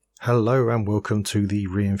Hello and welcome to the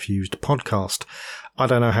Reinfused podcast. I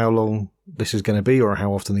don't know how long this is going to be or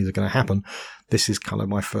how often these are going to happen. This is kind of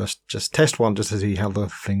my first just test one just to see how the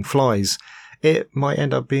thing flies. It might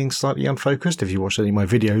end up being slightly unfocused. If you watch any of my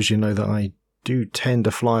videos, you know that I do tend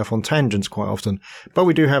to fly off on tangents quite often. But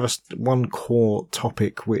we do have one core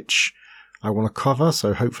topic which I want to cover,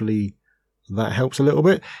 so hopefully that helps a little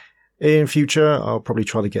bit. In future, I'll probably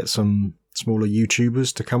try to get some smaller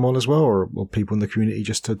YouTubers to come on as well, or people in the community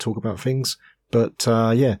just to talk about things. But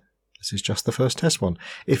this is just the first test one.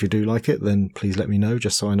 If you do like it, then please let me know,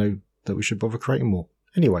 just so I know that we should bother creating more.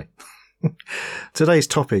 Anyway, today's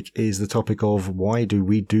topic is the topic of why do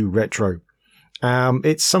we do retro?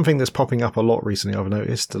 It's something that's popping up a lot recently. I've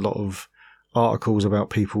noticed a lot of articles about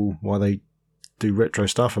people, why they do retro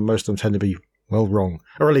stuff, and most of them tend to be, well, wrong.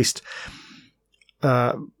 Or at least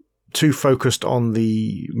too focused on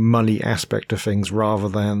the money aspect of things rather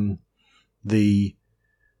than the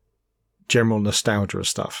general nostalgia of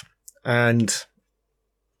stuff. And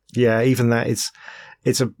yeah, even that, it's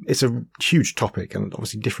a huge topic, and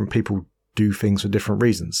obviously different people do things for different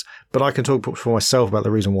reasons. But I can talk for myself about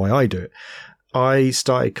the reason why I do it. I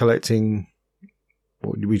started collecting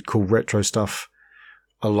what we'd call retro stuff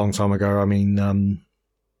a long time ago. I mean, I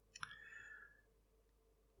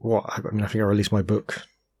think I released my book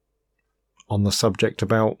on the subject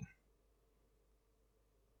about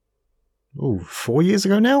 4 years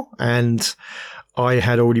ago now, and I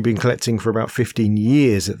had already been collecting for about 15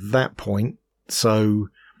 years at that point. So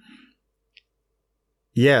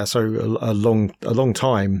yeah, so a long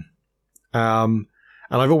time. And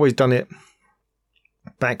I've always done it.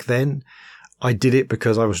 Back then, I did it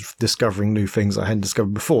because I was discovering new things I hadn't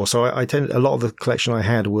discovered before. So a lot of the collection I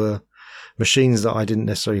had were machines that I didn't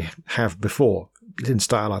necessarily have before. It didn't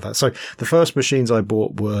start like that. So the first machines I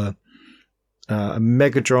bought were a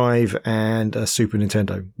Mega Drive and a Super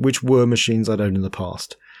Nintendo, which were machines I'd owned in the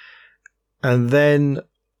past. And then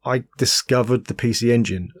I discovered the PC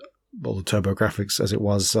Engine, or the TurboGrafx as it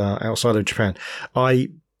was, outside of Japan. I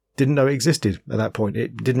didn't know it existed at that point. I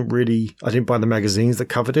didn't buy the magazines that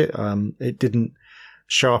covered it. It didn't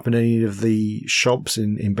show up in any of the shops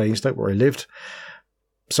in Basingstoke where I lived.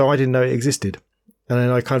 So I didn't know it existed. And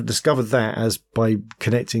then I kind of discovered that as by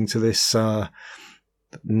connecting to this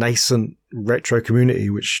nascent retro community,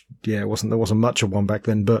 which there wasn't much of one back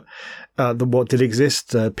then, but what did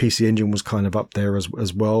exist, PC Engine was kind of up there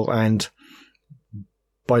as well. And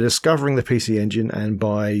by discovering the PC Engine and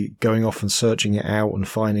by going off and searching it out and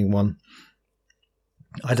finding one,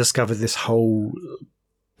 I discovered this whole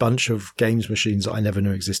bunch of games machines that I never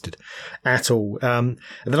knew existed at all. And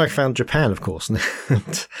then I found Japan, of course. And,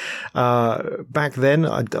 back then,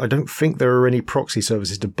 I don't think there were any proxy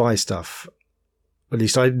services to buy stuff. At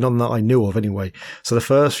least none that I knew of anyway. So the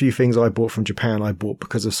first few things I bought from Japan, I bought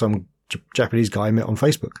because of some Japanese guy I met on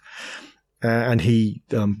Facebook. And he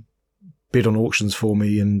bid on auctions for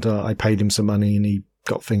me, and I paid him some money, and he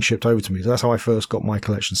got things shipped over to me. So that's how I first got my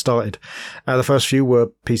collection started. The first few were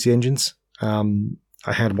PC Engines.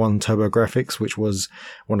 I had one TurboGrafx, which was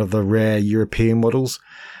one of the rare European models,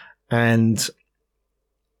 and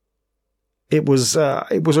it was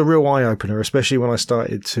a real eye opener, especially when I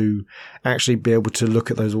started to actually be able to look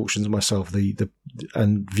at those auctions myself,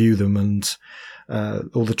 and view them, and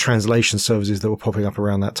all the translation services that were popping up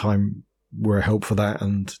around that time were a help for that.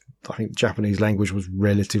 And I think Japanese language was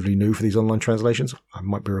relatively new for these online translations. I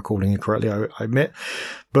might be recording incorrectly, I admit,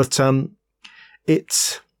 but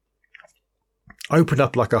it's opened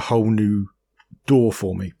up like a whole new door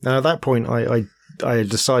for me. Now at that point, I had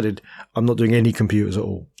decided I'm not doing any computers at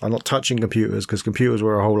all. I'm not touching computers because computers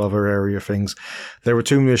were a whole other area of things. There were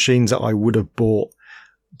two machines that I would have bought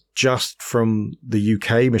just from the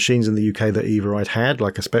UK, machines in the UK that either I'd had,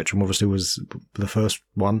 like a Spectrum obviously was the first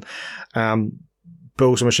one, but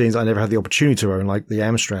also machines I never had the opportunity to own, like the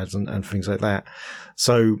Amstrads and things like that.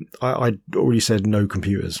 So I'd already said no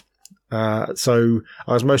computers. So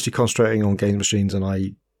I was mostly concentrating on games machines, and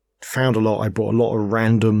I found a lot. I bought a lot of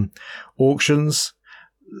random auctions.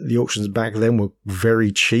 The auctions back then were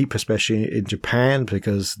very cheap, especially in Japan,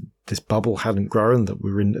 because this bubble hadn't grown that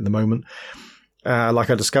we're in at the moment. Like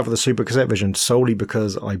I discovered the Super Cassette Vision solely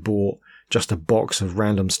because I bought just a box of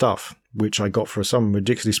random stuff, which I got for some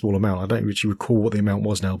ridiculously small amount. I don't actually recall what the amount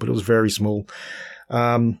was now, but it was very small.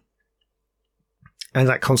 And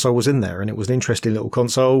that console was in there, and it was an interesting little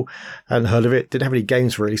console. I hadn't heard of it. Didn't have any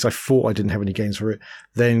games for it. At least I thought I didn't have any games for it.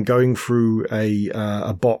 Then going through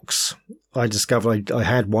a box, I discovered I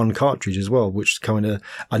had one cartridge as well, which is kind of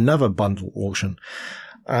another bundle auction.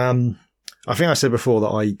 I think I said before that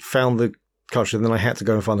I found the cartridge, and then I had to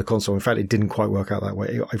go and find the console. In fact, it didn't quite work out that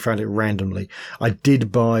way. I found it randomly. I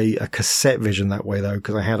did buy a cassette vision that way, though,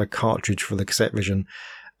 because I had a cartridge for the cassette vision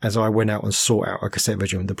as I went out and sought out a cassette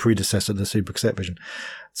vision, the predecessor to the Super Cassette Vision.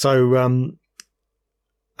 So, and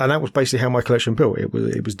that was basically how my collection built.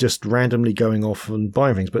 It was just randomly going off and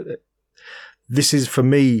buying things. But this is, for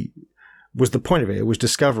me, was the point of it. It was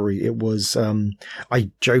discovery. It was, I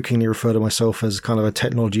jokingly refer to myself as kind of a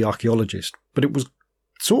technology archaeologist, but it was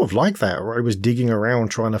sort of like that, where I was digging around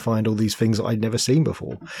trying to find all these things that I'd never seen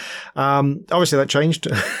before. Obviously that changed.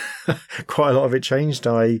 Quite a lot of it changed.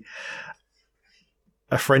 A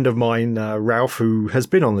friend of mine, Ralph, who has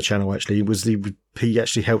been on the channel actually, he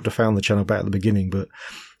actually helped to found the channel back at the beginning, but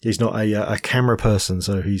he's not a camera person,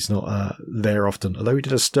 so he's not there often. Although he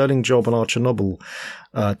did a sterling job on our Chernobyl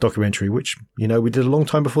documentary, which, we did a long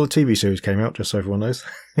time before the TV series came out, just so everyone knows.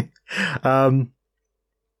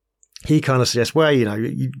 He kind of suggests, well,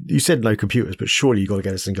 you said no computers, but surely you got to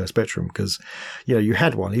get a Sinclair Spectrum because, you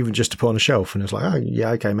had one even just to put on a shelf. And it's like, oh, yeah,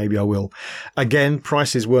 okay, maybe I will. Again,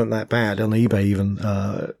 prices weren't that bad on eBay even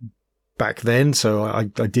back then. So I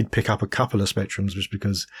did pick up a couple of Spectrums just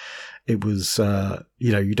because it was,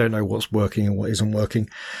 you don't know what's working and what isn't working.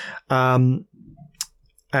 And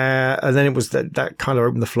then it was that kind of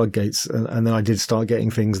opened the floodgates. And then I did start getting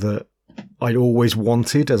things that I'd always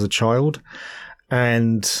wanted as a child.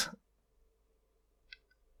 And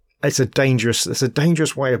it's a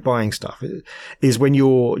dangerous way of buying stuff. It is when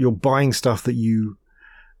you're buying stuff that you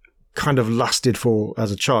kind of lusted for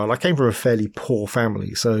as a child. I came from a fairly poor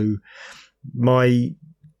family, so my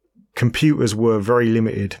computers were very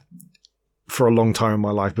limited for a long time in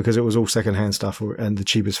my life because it was all secondhand stuff and the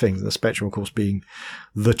cheapest things. The Spectrum, of course, being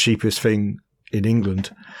the cheapest thing in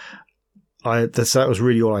England. That was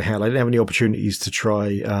really all I had. I didn't have any opportunities to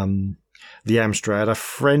try the Amstrad. A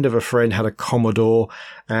friend of a friend had a Commodore,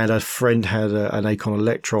 and a friend had an Acorn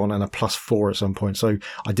Electron and a Plus 4 at some point. So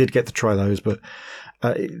I did get to try those, but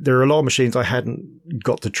there are a lot of machines I hadn't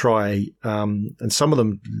got to try, and some of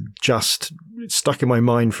them just stuck in my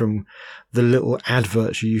mind from the little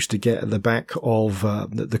adverts you used to get at the back of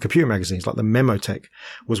the computer magazines, like the Memotech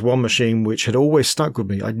was one machine which had always stuck with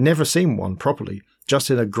me. I'd never seen one properly, just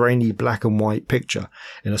in a grainy black and white picture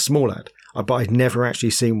in a small ad. But I'd never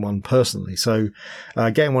actually seen one personally. So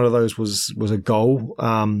getting one of those was a goal.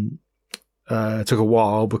 It took a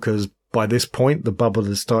while because by this point the bubble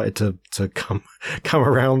had started to come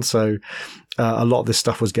around. So a lot of this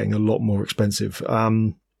stuff was getting a lot more expensive.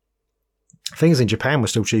 Things in Japan were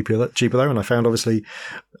still cheaper though, and I found obviously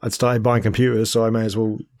I'd started buying computers, so I may as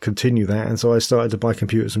well continue that. And so I started to buy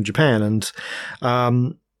computers from Japan, and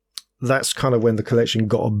that's kind of when the collection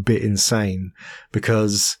got a bit insane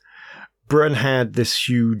because Britain had this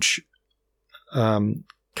huge kind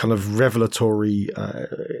of revelatory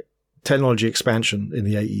technology expansion in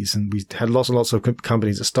the 80s, and we had lots and lots of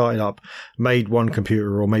companies that started up, made one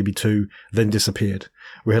computer or maybe two, then disappeared.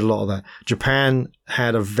 We had a lot of that. Japan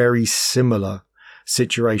had a very similar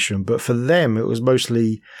situation, but for them it was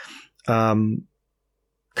mostly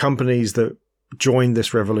companies that joined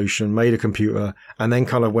this revolution, made a computer, and then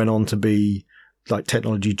kind of went on to be like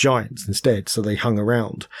technology giants instead. So they hung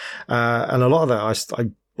around. And a lot of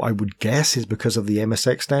that I would guess is because of the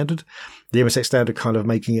MSX standard. The MSX standard kind of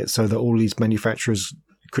making it so that all these manufacturers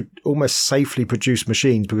could almost safely produce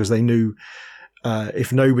machines because they knew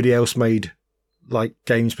if nobody else made like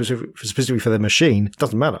games specifically for their machine, it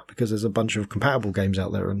doesn't matter because there's a bunch of compatible games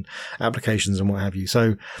out there and applications and what have you.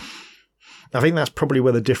 So I think that's probably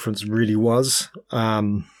where the difference really was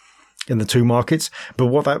in the two markets. But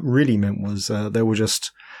what that really meant was there were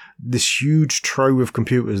just this huge trove of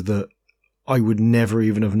computers that I would never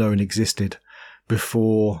even have known existed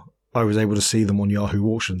before I was able to see them on Yahoo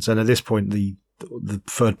auctions. And at this point, the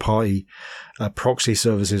third party proxy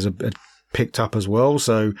services had picked up as well.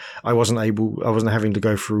 So I wasn't having to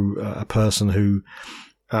go through a person who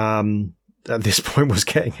at this point was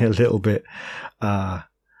getting a little bit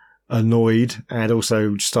annoyed and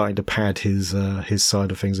also starting to pad his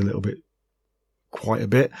side of things a little bit, quite a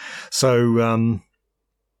bit. So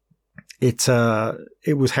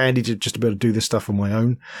it was handy to just be able to do this stuff on my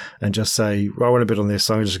own and just say, well, I want to bid on this,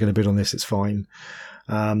 so I'm just going to bid on this. It's fine.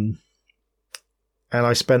 And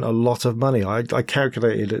I spent a lot of money. I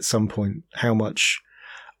calculated at some point how much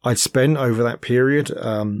I'd spent over that period.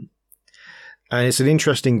 And it's an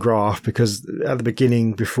interesting graph because at the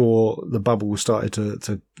beginning, before the bubble started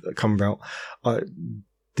to come about,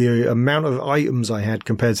 the amount of items I had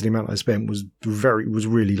compared to the amount I spent was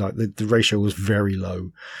really like the ratio was very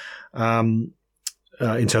low. In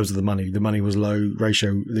terms of the money was low,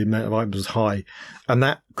 the amount of items was high, and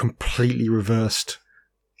that completely reversed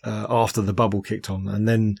after the bubble kicked on. And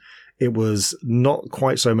then it was not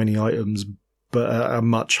quite so many items, but a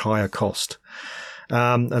much higher cost.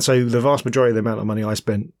 And so the vast majority of the amount of money I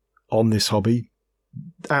spent on this hobby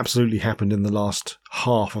absolutely happened in the last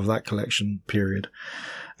half of that collection period.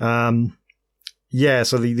 So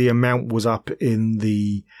the amount was up in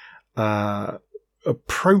the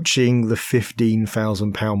approaching the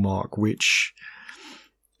 £15,000 mark, which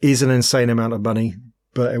is an insane amount of money.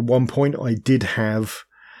 But at one point I did have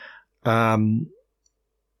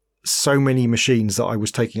so many machines that I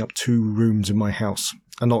was taking up 2 rooms in my house,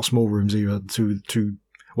 and not small rooms either, to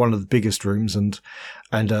one of the biggest rooms and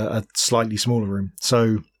a slightly smaller room.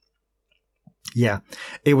 So yeah,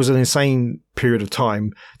 it was an insane period of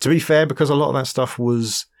time. To be fair, because a lot of that stuff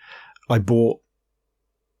I bought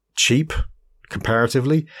cheap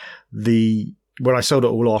comparatively. When I sold it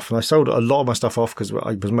all off, and I sold a lot of my stuff off because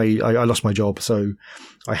I lost my job, so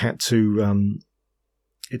I had to.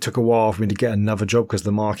 It took a while for me to get another job because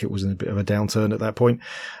the market was in a bit of a downturn at that point.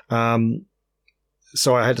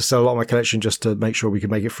 So I had to sell a lot of my collection just to make sure we could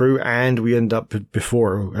make it through. And we ended up,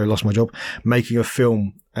 before I lost my job, making a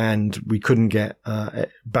film, and we couldn't get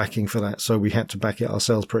backing for that. So we had to back it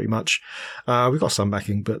ourselves pretty much. We got some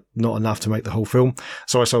backing, but not enough to make the whole film.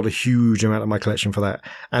 So I sold a huge amount of my collection for that.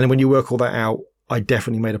 And when you work all that out, I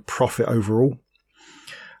definitely made a profit overall.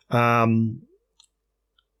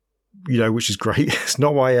 Which is great. It's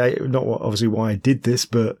not obviously why I did this,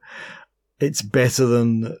 but it's better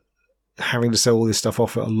than having to sell all this stuff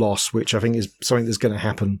off at a loss, which I think is something that's going to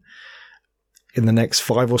happen in the next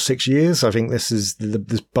 5 or 6 years. I think this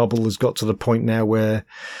bubble has got to the point now where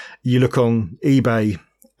you look on eBay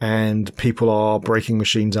and people are breaking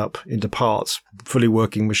machines up into parts, fully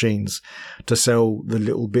working machines, to sell the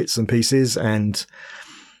little bits and pieces, and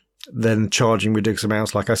then charging ridiculous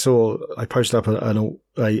amounts. Like I posted up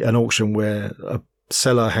an auction where a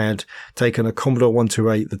seller had taken a Commodore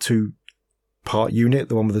 128, the 2-part unit,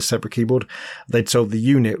 the one with a separate keyboard. They'd sold the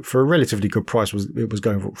unit for a relatively good price. It was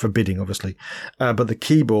going for bidding, obviously. But the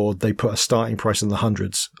keyboard, they put a starting price in the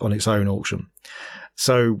hundreds on its own auction.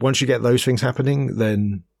 So once you get those things happening,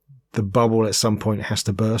 then the bubble at some point has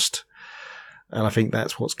to burst. And I think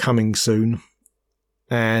that's what's coming soon.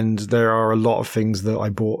 And there are a lot of things that I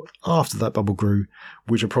bought after that bubble grew,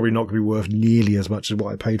 which are probably not going to be worth nearly as much as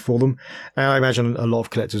what I paid for them. And I imagine a lot of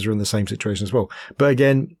collectors are in the same situation as well. But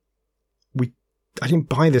again, I didn't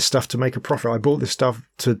buy this stuff to make a profit. I bought this stuff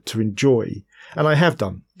to enjoy. And I have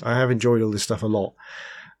done. I have enjoyed all this stuff a lot.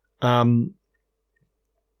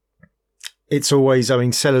 It's always,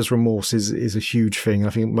 seller's remorse is a huge thing. I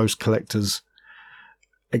think most collectors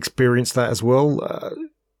experience that as well.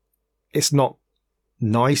 It's not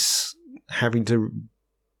nice having to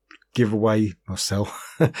give away or sell,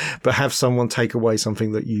 but have someone take away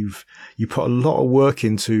something that you put a lot of work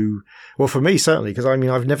into. Well, for me, certainly, because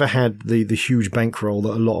I've never had the huge bankroll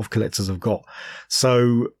that a lot of collectors have got.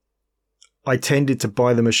 So I tended to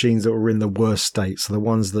buy the machines that were in the worst state. So the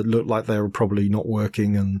ones that looked like they were probably not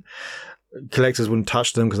working, and collectors wouldn't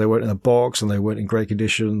touch them because they weren't in a box and they weren't in great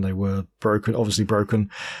condition. They were obviously broken.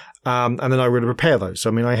 And then I would repair those.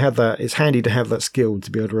 So, I had that. It's handy to have that skill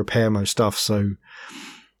to be able to repair most stuff. So,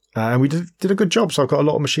 and we did a good job. So I've got a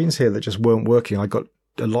lot of machines here that just weren't working. I got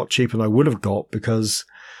a lot cheaper than I would have got because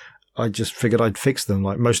I just figured I'd fix them.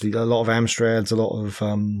 Like mostly a lot of Amstrads, a lot of,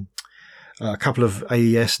 a couple of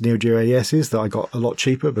AES, Neo Geo AESs that I got a lot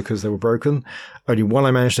cheaper because they were broken. Only one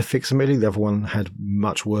I managed to fix immediately. The other one had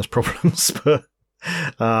much worse problems, but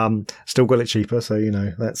still got it cheaper. So,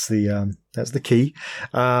 that's the key.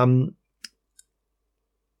 And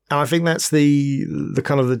I think that's the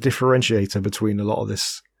kind of the differentiator between a lot of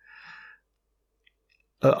this,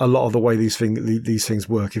 a lot of the way these things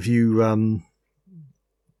work. If you're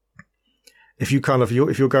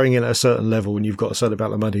going in at a certain level and you've got a certain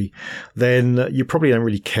amount of money, then you probably don't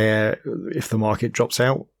really care if the market drops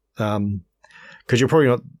out. 'Cause you're probably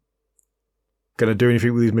not going to do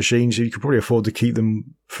anything with these machines. You could probably afford to keep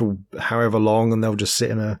them for however long, and they'll just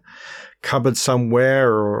sit in a cupboard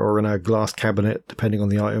somewhere or in a glass cabinet, depending on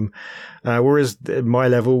the item. Whereas at my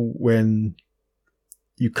level, when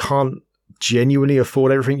you can't genuinely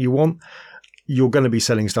afford everything you want, you're going to be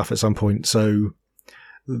selling stuff at some point. So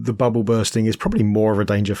the bubble bursting is probably more of a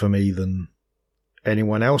danger for me than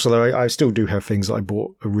anyone else. Although I still do have things that I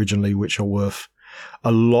bought originally, which are worth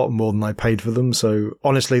a lot more than I paid for them. So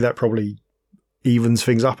honestly, that probably evens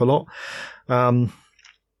things up a lot. But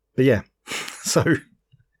yeah, so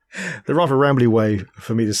the rather rambly way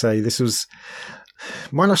for me to say this was,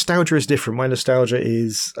 my nostalgia is different. My nostalgia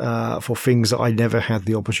is for things that I never had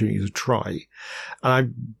the opportunity to try.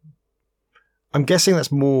 And I'm guessing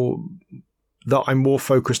that's more that I'm more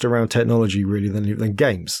focused around technology really than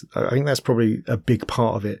games. I think that's probably a big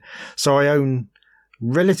part of it. So I own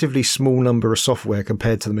relatively small number of software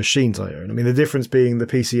compared to the machines I own. I mean, the difference being the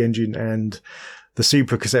PC Engine and the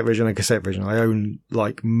Super Cassette Vision and Cassette Vision. I own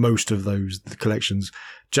like most of those collections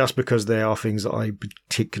just because they are things that I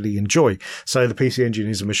particularly enjoy. So the PC Engine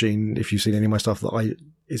is a machine, if you've seen any of my stuff, that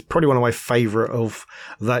is probably one of my favorite of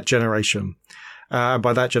that generation.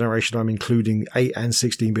 By that generation, I'm including 8 and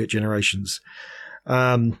 16-bit generations.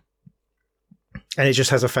 And it just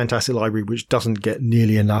has a fantastic library, which doesn't get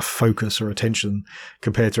nearly enough focus or attention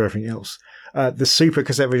compared to everything else. The Super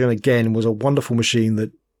Cassette Vision, again, was a wonderful machine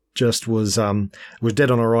that just was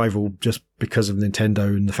dead on arrival just because of Nintendo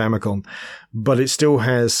and the Famicom. But it still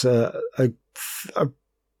has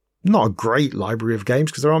not a great library of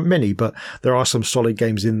games, because there aren't many, but there are some solid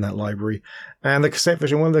games in that library. And the Cassette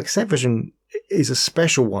Vision, the Cassette Vision is a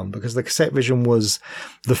special one because the Cassette Vision was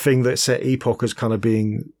the thing that set Epoch as kind of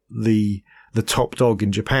being the top dog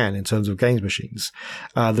in Japan in terms of games machines.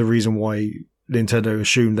 The reason why Nintendo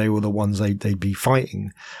assumed they were the ones they'd be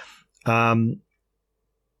fighting.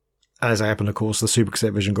 As it happened, of course, the Super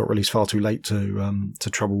Cassette Vision got released far too late to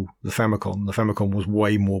trouble the Famicom. The Famicom was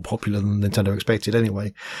way more popular than Nintendo expected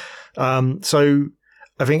anyway. So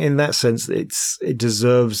I think in that sense, it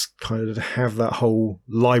deserves kind of to have that whole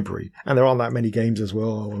library. And there aren't that many games as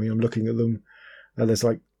well. I mean, I'm looking at them, and there's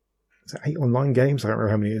like 8 or 9 games. I don't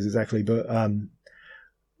remember how many it is exactly, but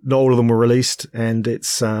not all of them were released, and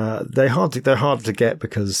it's they're hard to get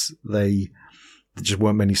because there just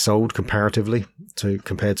weren't many sold comparatively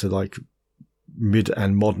compared to like mid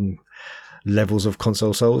and modern levels of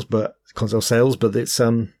console sales. But it's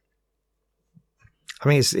I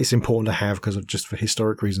mean, it's important to have because of just for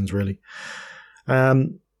historic reasons, really. So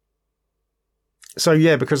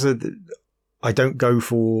yeah, because I don't go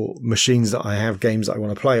for machines that I have games that I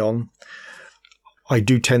want to play on, I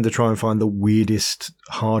do tend to try and find the weirdest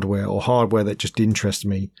hardware or hardware that just interests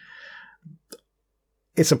me.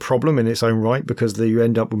 It's a problem in its own right because you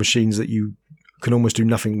end up with machines that you can almost do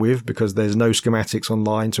nothing with because there's no schematics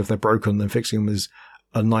online. So if they're broken, then fixing them is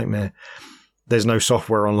a nightmare. There's no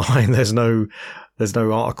software online. There's no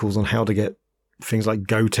articles on how to get things like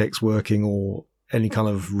Gotex working or any kind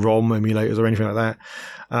of ROM emulators or anything like that.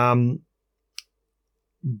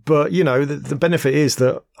 But, you know, the benefit is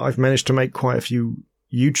that I've managed to make quite a few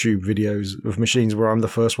YouTube videos of machines where I'm the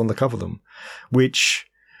first one to cover them, which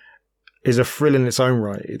is a thrill in its own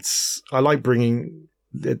right. I like bringing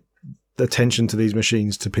the attention to these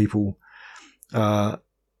machines to people on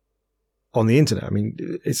the internet. I mean,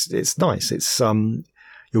 it's nice. It's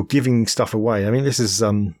you're giving stuff away. I mean, this is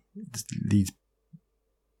leads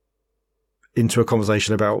into a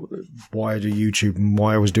conversation about why I do YouTube and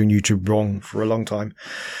why I was doing YouTube wrong for a long time.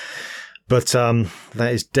 But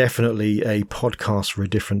that is definitely a podcast for a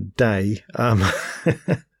different day.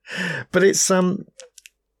 But it's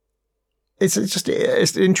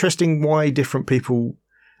interesting why different people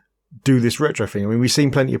do this retro thing. I mean, we've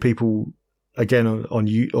seen plenty of people again on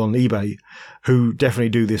eBay who definitely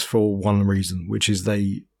do this for one reason, which is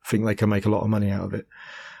they think they can make a lot of money out of it.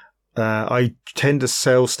 I tend to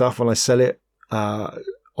sell stuff when I sell it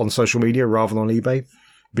on social media rather than on eBay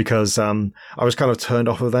because I was kind of turned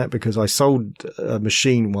off of that because I sold a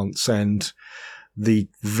machine once and the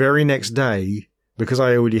very next day, because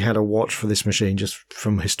I already had a watch for this machine just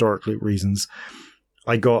from historical reasons,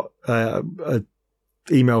 I got an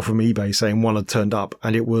email from eBay saying one had turned up,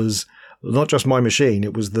 and it was not just my machine,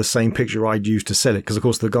 it was the same picture I'd used to sell it because, of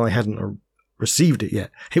course, the guy hadn't received it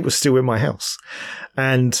yet. It was still in my house.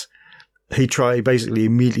 And he basically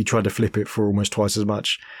immediately tried to flip it for almost twice as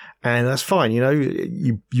much. And that's fine. You know,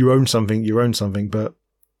 you own something, but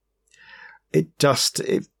it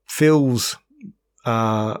feels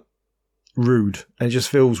rude, and it just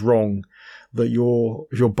feels wrong that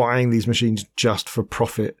if you're buying these machines just for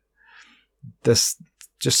profit. There's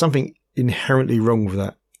just something inherently wrong with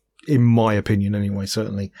that, in my opinion anyway,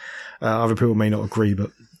 certainly. Other people may not agree,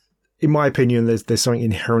 but in my opinion, there's something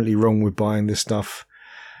inherently wrong with buying this stuff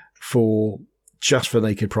just for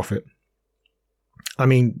naked profit. I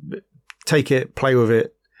mean, take it, play with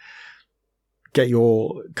it, get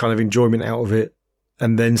your kind of enjoyment out of it,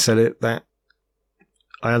 and then sell it. That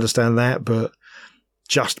I understand that, but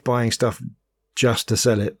just buying stuff just to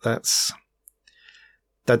sell it, that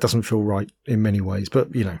doesn't feel right in many ways.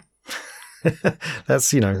 But you know,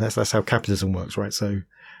 that's how capitalism works, right? So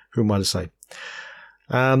who am I to say?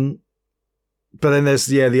 But then there's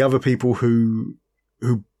the other people who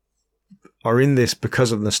are in this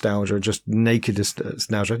because of nostalgia, just naked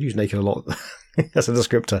nostalgia. I use naked a lot as a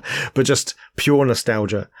descriptor, but just pure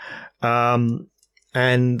nostalgia. And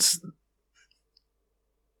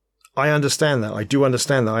I understand that. I do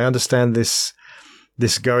understand that. I understand this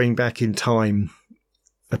going back in time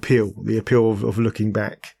appeal, the appeal of looking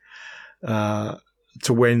back to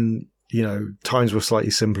when, times were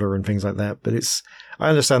slightly simpler and things like that. But I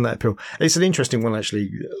understand that appeal. It's an interesting one, actually,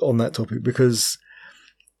 on that topic, because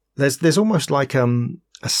there's almost like a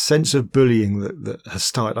sense of bullying that has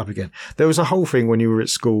started up again. There was a whole thing when you were at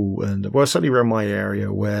school, and certainly around my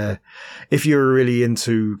area, where if you were really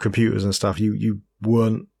into computers and stuff, you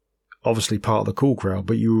weren't obviously part of the cool crowd,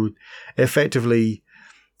 but you were effectively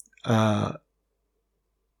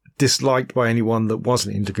disliked by anyone that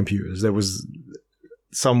wasn't into computers. There was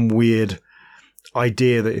some weird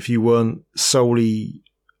idea that if you weren't solely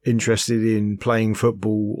interested in playing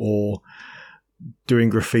football or doing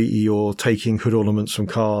graffiti or taking hood ornaments from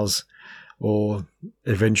cars or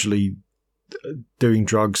eventually doing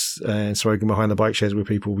drugs and smoking behind the bike sheds with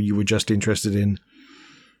people, you were just interested in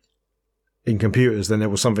computers, then there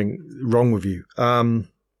was something wrong with you.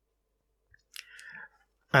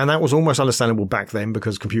 And that was almost understandable back then,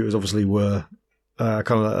 because computers obviously were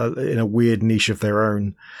kind of in a weird niche of their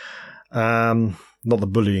own. Not that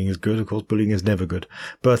bullying is good, of course, bullying is never good.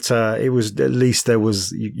 But it was, at least there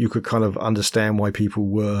was, you could kind of understand why people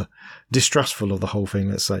were distrustful of the whole thing,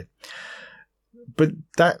 let's say. But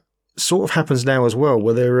that sort of happens now as well,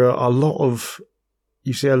 where there are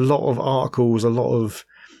you see a lot of articles, a lot of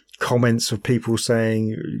comments of people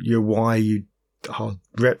saying, why you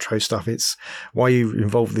retro stuff, it's why you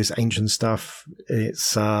involved with this ancient stuff,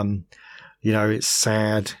 it's it's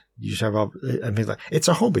sad, you should have and things like, it's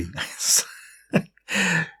a hobby.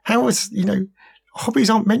 How is, hobbies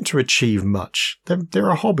aren't meant to achieve much. They're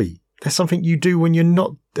a hobby. They're something you do when you're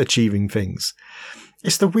not achieving things.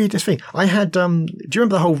 It's the weirdest thing. I had, do you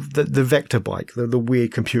remember the Vector bike, the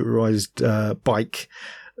weird computerized bike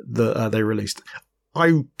that they released?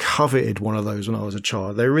 I coveted one of those when I was a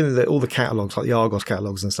child. They were in all the catalogs, like the Argos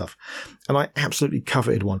catalogs and stuff. And I absolutely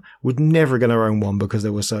coveted one. Was never going to own one because they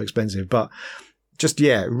were so expensive. But just,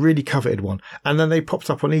 really coveted one. And then they popped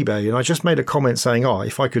up on eBay, and I just made a comment saying,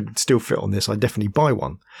 if I could still fit on this, I'd definitely buy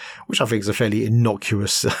one, which I think is a fairly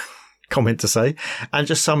innocuous comment to say. And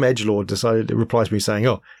just some edgelord replies to me saying,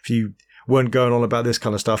 if you weren't going on about this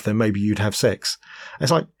kind of stuff, then maybe you'd have sex. And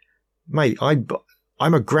it's like, mate,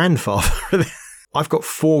 I'm a grandfather. I've got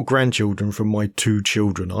 4 grandchildren from my 2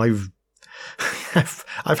 children. I've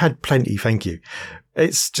had plenty, thank you.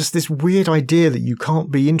 It's just this weird idea that you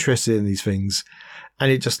can't be interested in these things,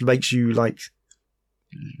 and it just makes you like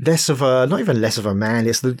not even less of a man.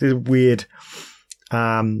 It's the weird,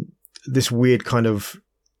 this weird kind of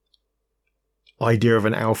idea of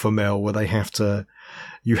an alpha male where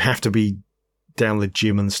you have to be down the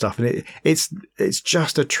gym and stuff, and it's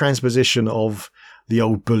just a transposition of the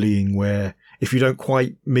old bullying where if you don't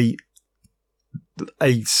quite meet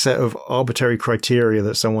a set of arbitrary criteria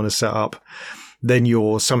that someone has set up, then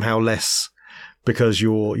you're somehow less because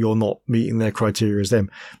you're not meeting their criteria as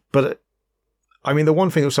them. But I mean, the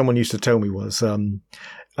one thing that someone used to tell me was,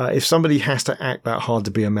 if somebody has to act that hard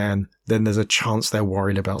to be a man, then there's a chance they're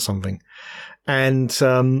worried about something. And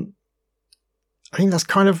I think that's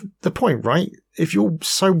kind of the point, right? If you're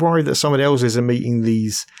so worried that someone else isn't meeting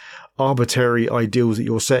these arbitrary ideals that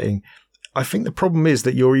you're setting, I think the problem is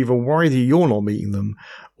that you're either worried that you're not meeting them,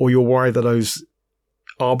 or you're worried that those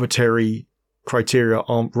arbitrary criteria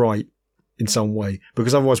aren't right in some way.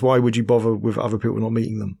 Because otherwise, why would you bother with other people not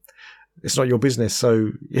meeting them? It's not your business.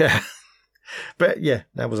 So yeah, but yeah,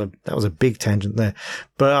 that was a big tangent there.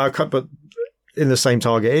 But in the same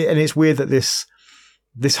target, and it's weird that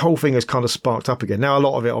this whole thing has kind of sparked up again. Now, a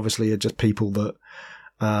lot of it obviously are just people that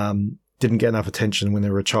didn't get enough attention when they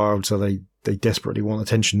were a child, so they desperately want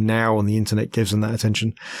attention now, and the internet gives them that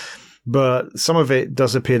attention. But some of it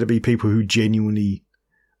does appear to be people who genuinely,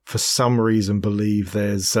 for some reason, believe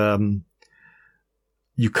there's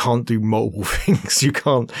you can't do multiple things. You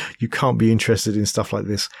can't be interested in stuff like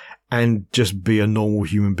this and just be a normal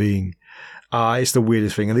human being. It's the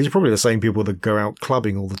weirdest thing. And these are probably the same people that go out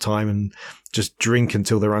clubbing all the time and just drink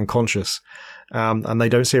until they're unconscious. And they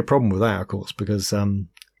don't see a problem with that, of course, because, I mean,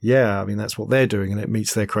 that's what they're doing and it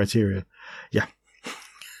meets their criteria. Yeah.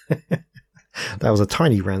 That was a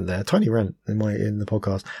tiny rant there. A tiny rant in the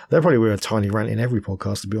podcast. There probably were a tiny rant in every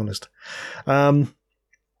podcast, to be honest.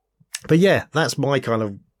 But yeah, that's my kind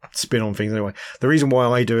of spin on things anyway. The reason why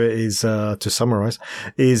I do it is, to summarize,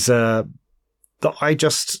 is that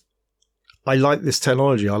I like this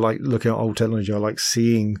technology. I like looking at old technology. I like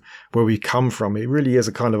seeing where we come from. It really is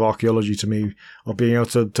a kind of archaeology to me of being able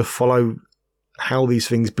to follow how these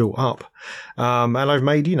things built up. And I've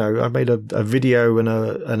made a video and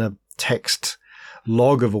a text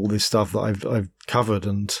log of all this stuff that I've covered.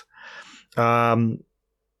 And I mean,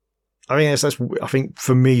 I think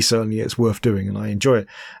for me, certainly it's worth doing and I enjoy it.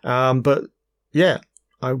 But yeah,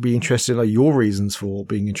 I would be interested in like, your reasons for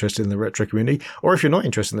being interested in the retro community. Or if you're not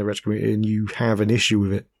interested in the retro community and you have an issue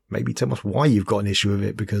with it, maybe tell us why you've got an issue with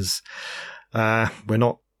it, because we're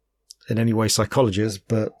not in any way psychologists,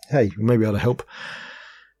 but hey, we may be able to help.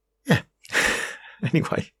 Yeah.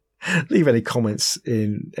 Anyway, leave any comments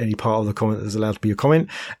in any part of the comment that's allowed to be a comment.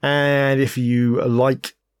 And if you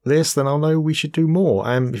like this, then I'll know we should do more.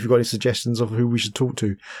 And if you've got any suggestions of who we should talk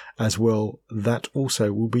to as well, that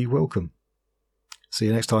also will be welcome. See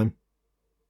you next time.